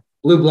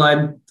 blue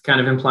blood is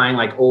kind of implying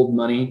like old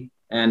money,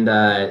 and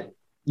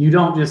you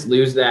don't just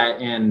lose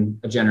that in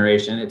a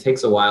generation. It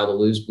takes a while to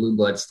lose blue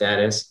blood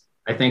status.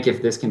 I think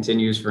if this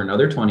continues for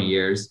another 20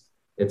 years,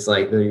 it's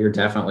like you're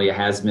definitely a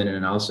has-been and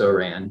an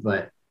also-ran.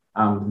 But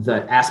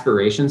the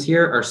aspirations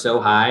here are so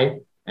high,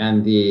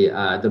 and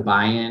the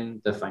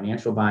buy-in, the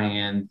financial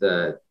buy-in,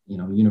 the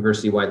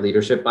university-wide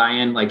leadership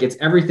buy-in, like it's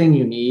everything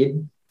you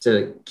need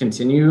to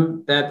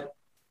continue that,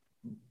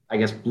 I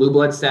guess, blue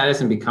blood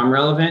status and become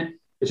relevant.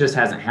 It just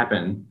hasn't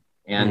happened.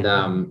 And,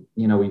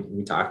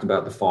 we talked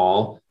about the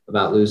fall,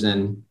 about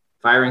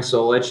firing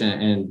Solich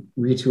and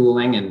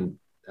retooling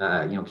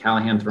and,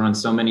 Callahan throwing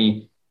so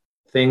many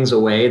things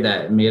away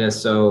that made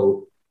us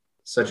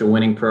such a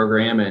winning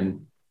program.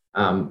 And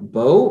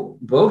Bo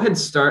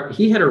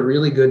he had a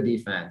really good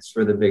defense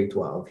for the Big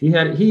 12.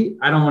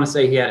 I don't want to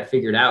say he had it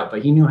figured out,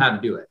 but he knew how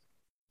to do it.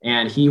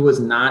 And he was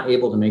not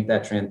able to make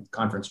that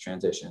conference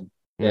transition.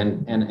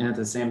 And at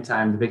the same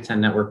time, the Big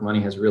Ten Network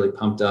money has really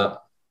pumped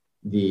up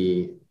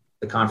the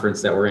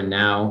conference that we're in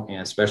now,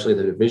 and especially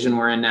the division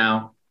we're in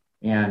now.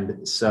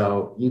 And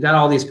so you got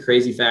all these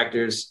crazy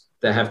factors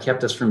that have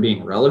kept us from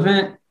being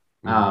relevant.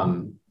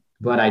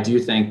 But I do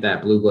think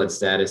that blue blood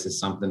status is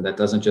something that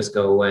doesn't just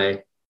go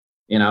away.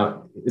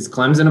 Is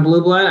Clemson a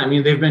blue blood? I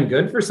mean, they've been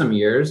good for some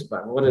years,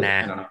 but I don't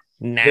know.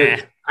 Nah.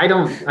 I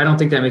don't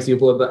think that makes you a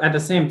blue, but at the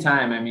same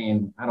time, I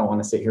mean, I don't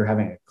want to sit here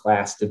having a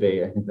class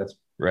debate. I think that's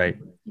right.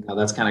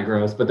 That's kind of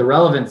gross, but the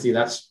relevancy,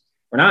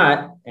 we're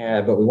not,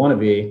 but we want to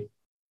be.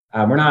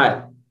 We're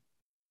not.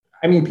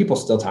 I mean, people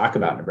still talk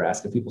about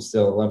Nebraska. People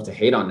still love to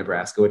hate on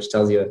Nebraska, which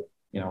tells you,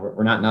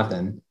 we're not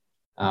nothing.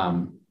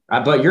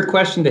 But your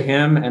question to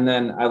him, and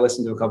then I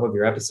listened to a couple of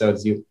your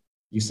episodes.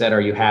 You said,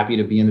 are you happy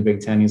to be in the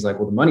Big Ten? He's like,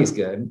 well, the money's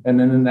good. And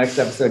then the next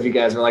episode, you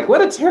guys were like,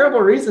 what a terrible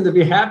reason to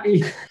be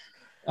happy.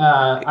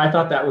 I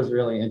thought that was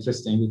really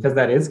interesting because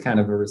that is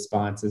kind of a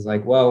response, is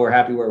like, well, we're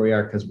happy where we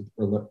are because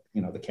we're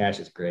the cash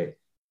is great.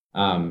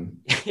 Yeah,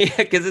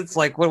 because it's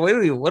like, what are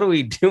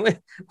we doing?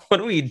 What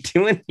are we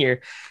doing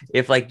here?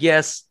 If like,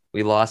 yes,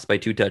 we lost by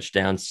 2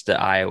 touchdowns to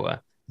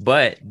Iowa,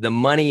 but the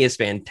money is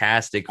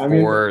fantastic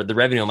for the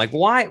revenue. I'm like,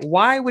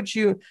 why would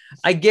you?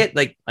 I get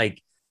like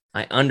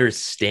I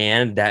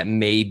understand that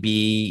may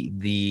be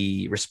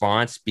the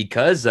response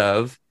because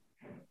of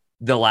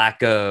the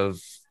lack of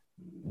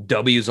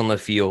W's on the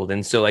field.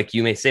 And so like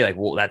you may say like,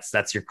 well,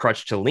 that's your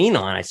crutch to lean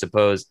on, I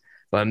suppose.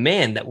 But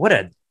man,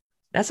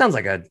 that sounds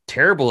like a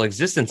terrible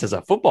existence as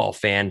a football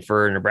fan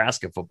for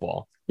Nebraska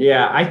football.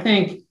 Yeah, I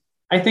think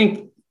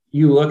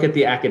you look at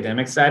the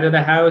academic side of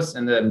the house,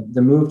 and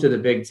the move to the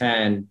Big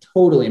Ten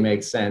totally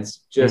makes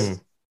sense.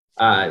 Just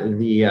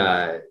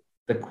the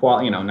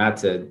quality, not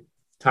to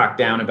talk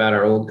down about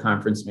our old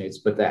conference mates,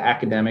 but the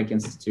academic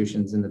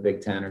institutions in the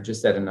Big Ten are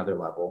just at another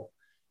level.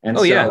 And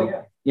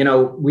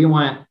we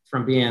went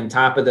from being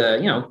top of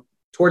the,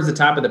 towards the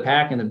top of the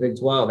pack in the Big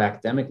 12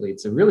 academically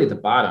to really the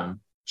bottom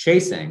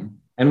chasing.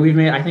 And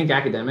I think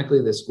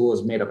academically, the school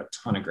has made up a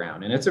ton of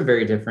ground, and it's a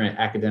very different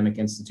academic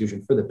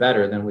institution for the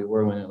better than we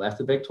were when it left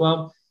the Big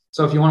 12.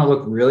 So if you want to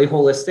look really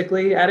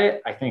holistically at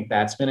it, I think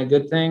that's been a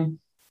good thing.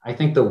 I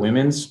think the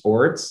women's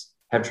sports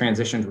have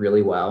transitioned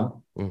really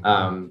well.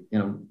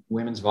 Mm-hmm.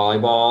 Women's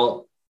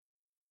volleyball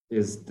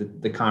is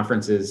the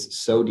conference is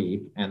so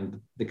deep and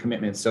the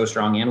commitment is so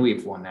strong, and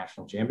we've won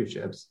national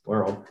championships,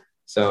 plural.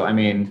 So, I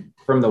mean,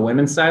 from the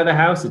women's side of the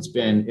house, it's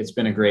been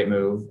a great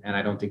move, and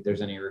I don't think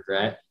there's any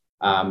regret.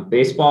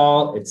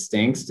 Baseball, it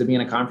stinks to be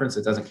in a conference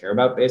that doesn't care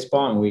about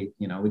baseball. And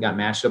we got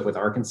matched up with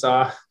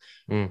Arkansas,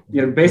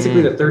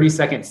 basically the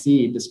 32nd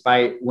seed,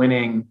 despite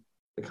winning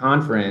the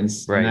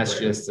conference. Right, and that's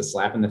just a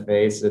slap in the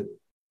face at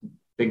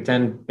Big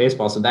Ten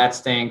baseball. So that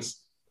stinks.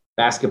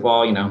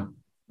 Basketball,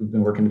 we've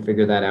been working to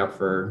figure that out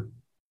for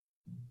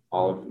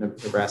all of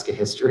Nebraska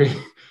history.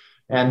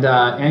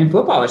 And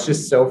football, it's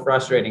just so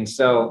frustrating.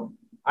 So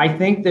I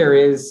think there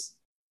is,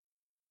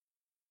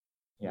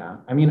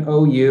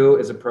 OU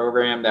is a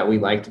program that we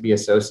like to be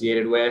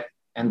associated with.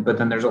 But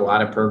then there's a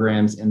lot of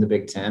programs in the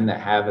Big Ten that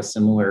have a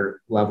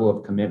similar level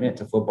of commitment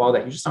to football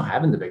that you just don't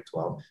have in the Big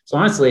 12. So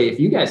honestly, if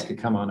you guys could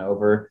come on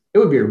over, it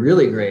would be a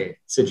really great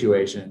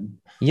situation.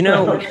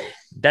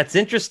 That's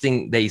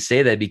interesting that you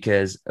say that,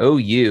 because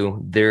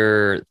OU,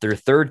 their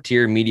third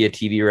tier media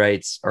TV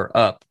rights are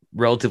up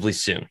relatively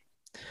soon.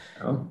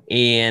 Oh.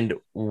 And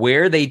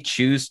where they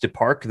choose to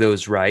park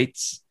those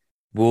rights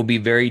will be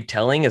very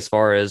telling as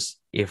far as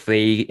if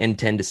they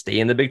intend to stay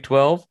in the Big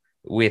 12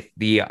 with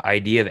the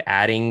idea of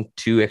adding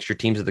 2 extra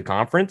teams of the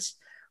conference,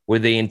 where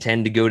they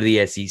intend to go to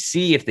the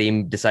SEC if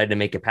they decide to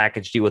make a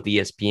package deal with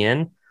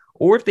ESPN,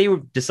 or if they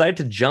decide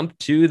to jump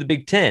to the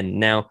Big 10.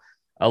 Now,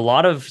 a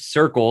lot of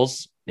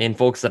circles and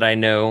folks that I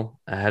know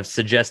have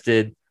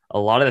suggested a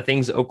lot of the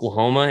things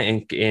Oklahoma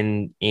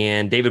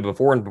and David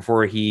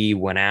before he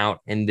went out,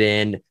 and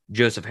then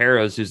Joseph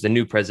Harrows, who's the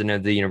new president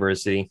of the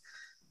university.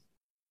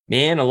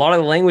 Man, a lot of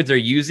the language they're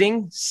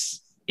using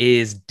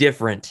is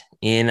different.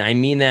 And I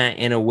mean that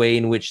in a way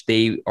in which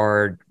they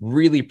are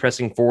really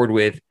pressing forward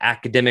with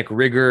academic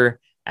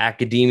rigor,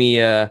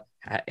 academia,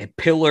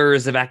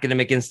 pillars of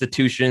academic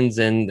institutions,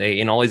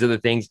 and all these other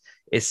things.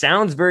 It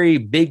sounds very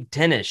Big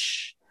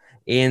Ten-ish.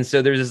 And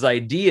so there's this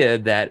idea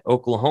that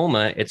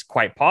Oklahoma, it's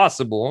quite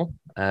possible,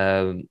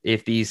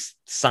 if these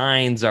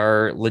signs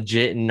are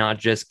legit and not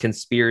just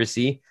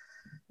conspiracy,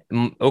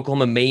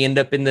 Oklahoma may end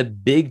up in the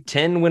Big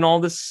Ten when all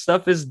this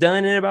stuff is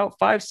done in about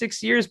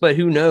 5-6 years, but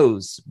who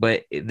knows?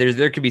 But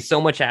there could be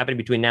so much happening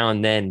between now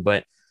and then.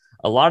 But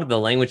a lot of the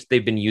language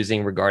they've been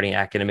using regarding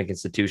academic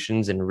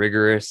institutions and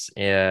rigorous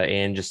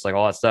and just like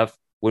all that stuff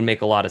would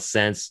make a lot of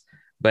sense.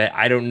 But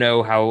I don't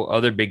know how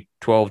other Big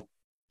 12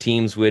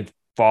 teams would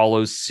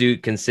follow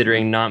suit,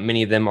 considering not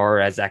many of them are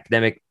as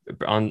academic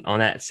on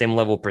that same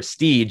level of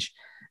prestige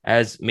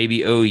as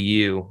maybe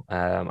OU.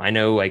 I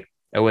know like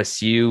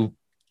OSU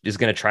is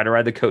going to try to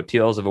ride the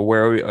coattails of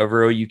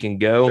wherever OU can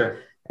go. Sure.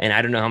 And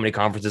I don't know how many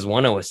conferences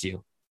won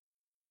OSU.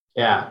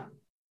 Yeah,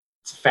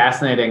 it's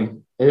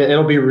fascinating.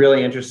 It'll be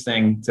really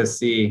interesting to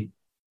see,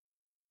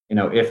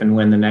 if and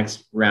when the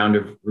next round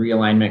of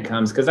realignment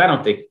comes, because I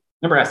don't think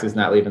Nebraska's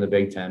not leaving the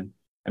Big Ten.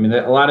 I mean,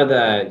 a lot of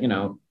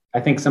the, I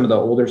think some of the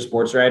older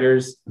sports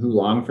writers who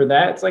long for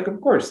that, it's like, of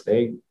course,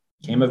 they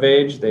came of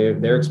age,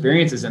 their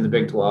experiences in the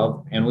Big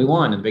 12, and we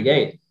won in the Big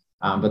 8.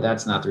 But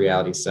that's not the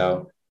reality.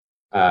 So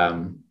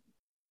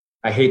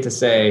I hate to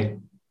say,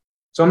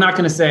 so I'm not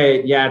going to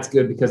say, yeah, it's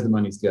good because the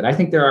money's good. I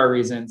think there are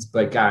reasons,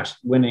 but gosh,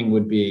 winning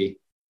we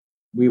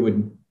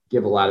would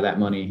give a lot of that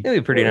money. It'd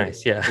be pretty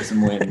nice. Yeah. For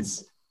some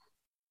wins.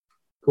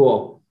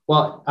 Cool.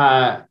 Well,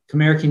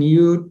 Kamer, can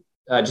you,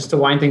 just to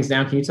wind things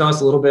down, can you tell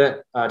us a little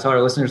bit, tell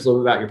our listeners a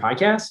little bit about your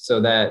podcast, so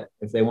that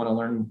if they want to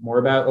learn more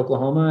about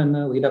Oklahoma and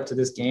the lead up to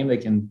this game, they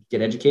can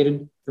get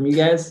educated from you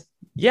guys?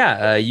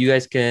 Yeah. You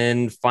guys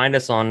can find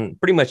us on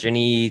pretty much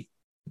any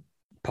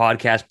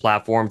podcast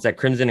platforms at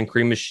Crimson and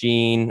Cream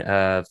Machine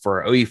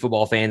for OU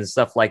football fans and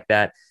stuff like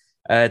that.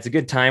 It's a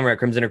good time. We're at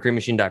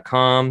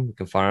crimsonandcreammachine.com. You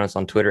can find us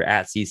on Twitter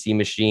at CC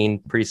Machine.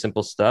 Pretty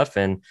simple stuff.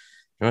 And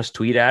Just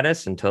tweet at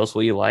us and tell us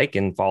what you like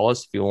and follow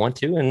us if you want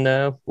to,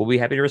 and we'll be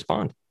happy to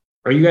respond.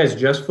 Are you guys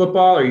just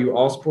football? Are you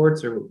all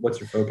sports, or what's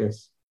your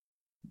focus?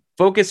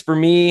 Focus for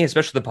me,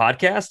 especially the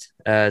podcast,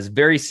 is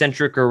very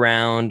centric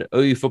around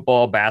OU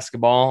football,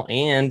 basketball,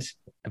 and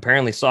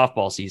apparently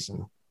softball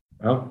season.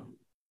 Oh,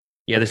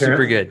 yeah, they're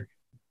super good.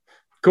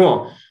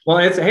 Cool. Well,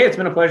 it's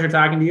been a pleasure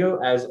talking to you.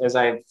 As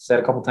I've said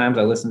a couple times,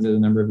 I listened to a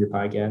number of your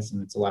podcasts,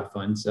 and it's a lot of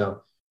fun.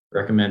 So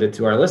recommend it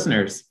to our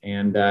listeners.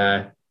 And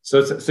so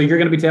you're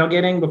going to be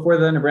tailgating before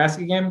the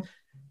Nebraska game?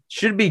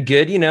 Should be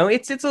good.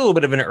 It's a little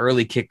bit of an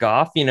early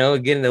kickoff,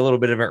 getting a little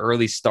bit of an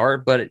early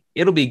start, but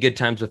it'll be good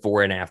times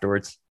before and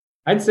afterwards.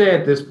 I'd say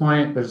at this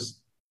point,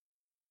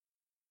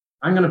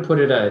 I'm going to put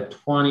it a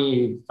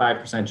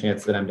 25%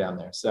 chance that I'm down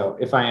there. So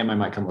if I am, I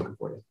might come looking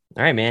for you.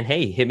 All right, man.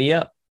 Hey, hit me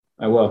up.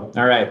 I will.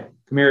 All right.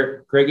 Come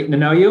here. Great getting to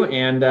know you,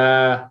 and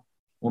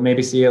we'll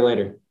maybe see you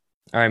later.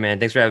 All right, man.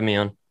 Thanks for having me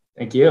on.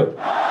 Thank you.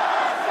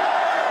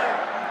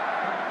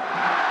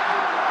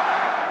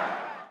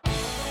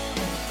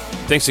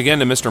 Thanks again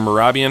to Mr.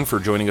 Mehrabian for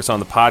joining us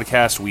on the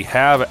podcast. We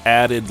have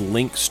added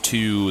links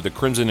to the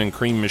Crimson and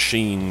Cream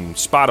Machine,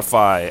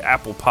 Spotify,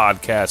 Apple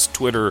Podcasts,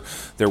 Twitter,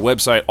 their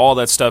website. All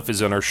that stuff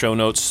is in our show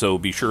notes, so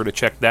be sure to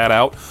check that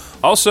out.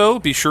 Also,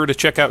 be sure to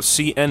check out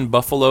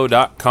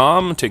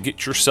cnbuffalo.com to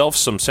get yourself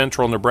some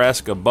Central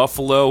Nebraska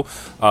buffalo.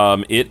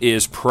 It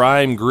is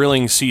prime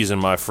grilling season,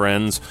 my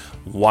friends.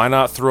 Why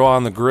not throw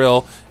on the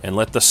grill and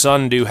let the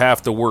sun do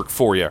half the work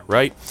for you,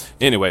 right?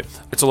 Anyway,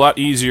 it's a lot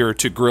easier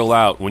to grill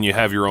out when you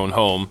have your own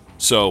home.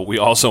 So we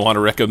also want to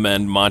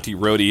recommend Monty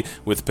Rohde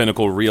with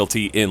Pinnacle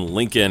Realty in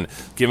Lincoln.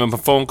 Give him a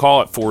phone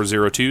call at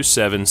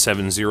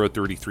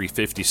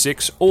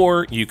 402-770-3356,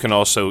 or you can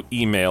also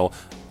email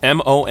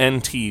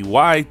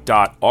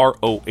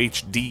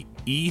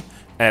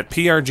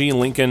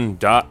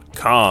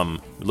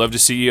monty.rohde@prglincoln.com. We'd love to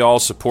see you all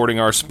supporting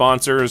our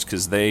sponsors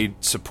because they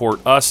support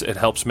us. It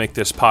helps make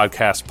this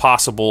podcast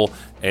possible.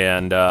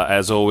 And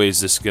as always,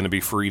 this is going to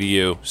be free to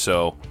you.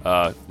 So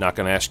not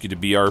going to ask you to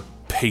be our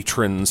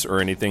patrons or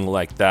anything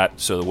like that.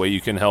 So the way you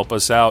can help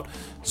us out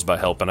is by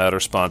helping out our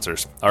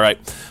sponsors. All right.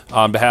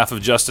 On behalf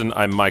of Justin,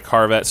 I'm Mike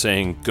Harvat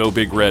saying, go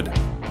Big Red.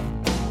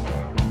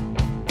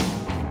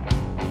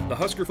 The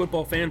Husker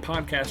Football Fan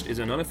Podcast is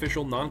an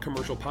unofficial,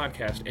 non-commercial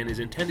podcast and is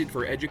intended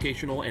for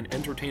educational and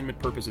entertainment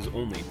purposes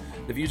only.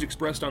 The views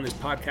expressed on this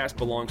podcast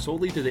belong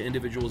solely to the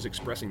individuals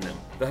expressing them.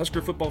 The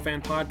Husker Football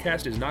Fan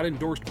Podcast is not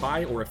endorsed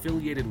by or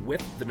affiliated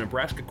with the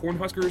Nebraska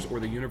Cornhuskers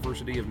or the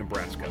University of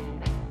Nebraska.